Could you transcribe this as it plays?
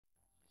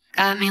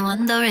Got me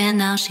wondering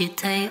how she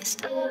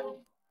tastes.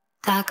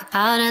 Talk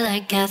about her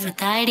like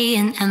Aphrodite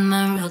and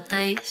emerald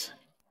lace.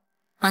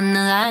 Won the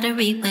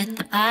lottery with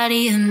the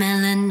body of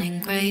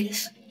melanin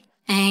grace.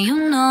 And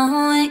you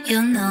know it,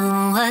 you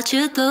know what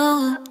you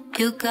do.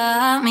 You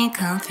got me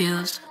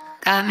confused.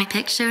 Got me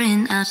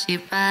picturing how she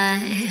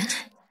ride.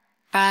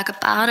 Brag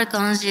about her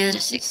going 0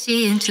 to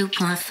 60 in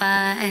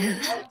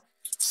 2.5.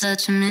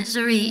 Such a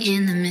misery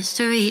in the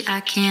mystery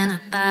I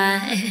can't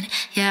abide.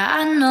 Yeah,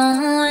 I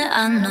know it,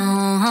 I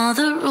know all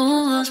the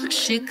rules, but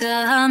she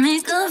got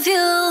me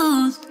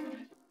confused.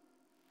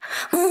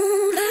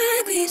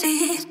 Moonlight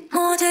breezes,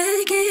 more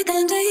delicate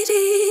than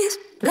daisies.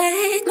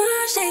 Late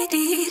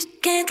Mercedes,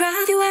 can't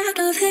drive you out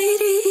of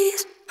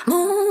Hades.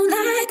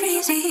 Moonlight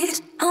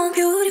breezes, on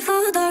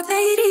beautiful dark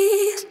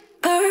ladies.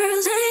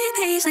 Pearls and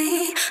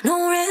paisley,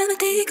 no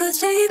remedy could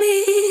save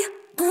me.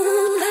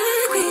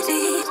 Moonlight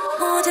breezes,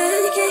 more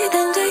delicate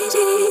than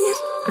daisies.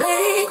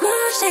 Late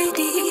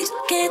Mercedes,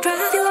 can't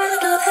drive you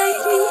out of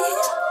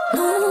Hades.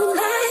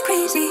 Moonlight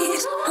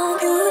breezes, on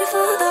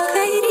beautiful dark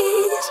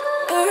ladies.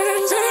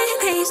 Pearls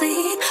and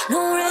paisley,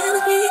 no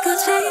remedy could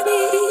save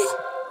me.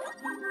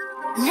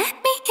 Let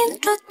me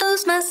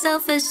introduce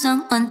myself as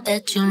someone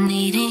that you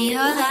need in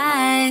your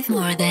life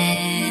more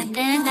than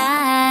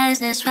eyes,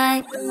 that's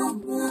right.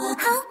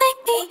 I'll make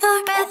me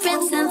your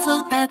reference and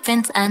full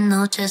preference. I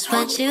know just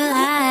what you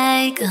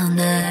like. I'm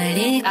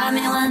dirty, got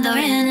me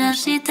wondering how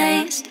she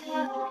tastes.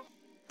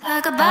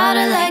 Talk about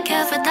her like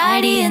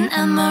Aphrodite and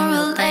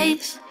emerald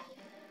lace.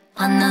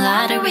 Won the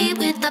lottery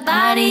with the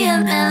body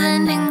of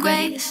melanin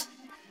grace.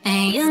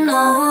 And you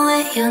know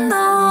it, you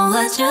know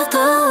what you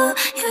do.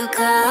 You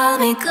got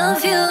me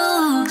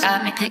confused.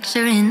 Got me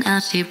picturing how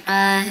she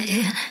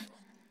ride.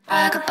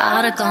 Brag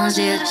about her going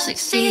 0 to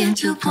 60 in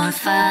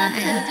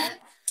 2.5.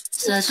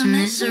 Such a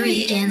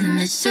misery in the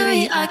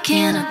mystery I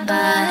can't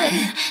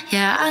abide.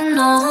 Yeah, I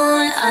know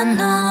it, I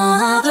know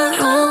all the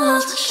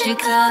rules, but she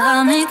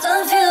got me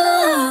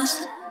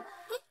confused.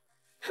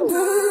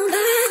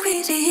 Moonlight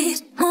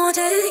breezes, more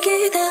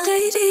delicate than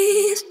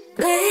daisies.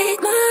 Late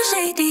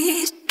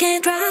Mercedes,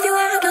 can't drive you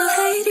out of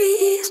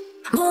Hades.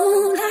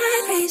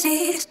 Moonlight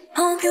breezes,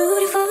 on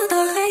beautiful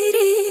dark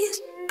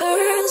ladies.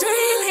 Pearls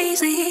and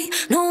paisley,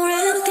 no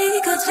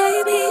remedy could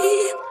save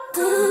me.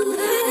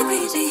 Moonlight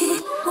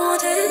breezes, more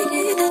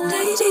delicate than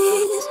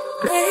daisies.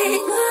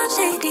 Late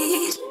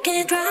Mercedes,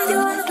 can't drive you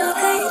out of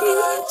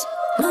Hades.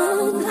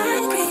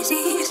 Moonlight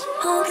breezes,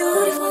 on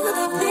beautiful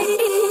dark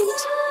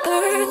ladies.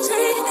 Pearls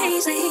and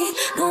paisley,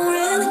 no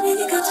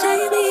remedy could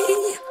save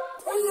me.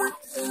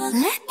 Let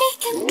me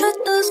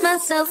introduce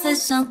myself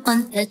as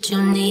someone that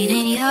you need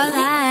in your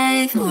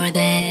life more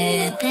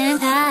than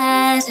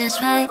eyes,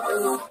 that's right.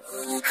 I'll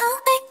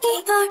make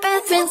me your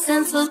reference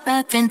and full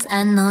preference.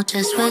 I know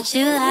just what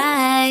you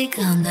like.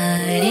 I'm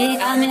dirty,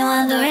 got me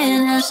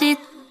wondering how she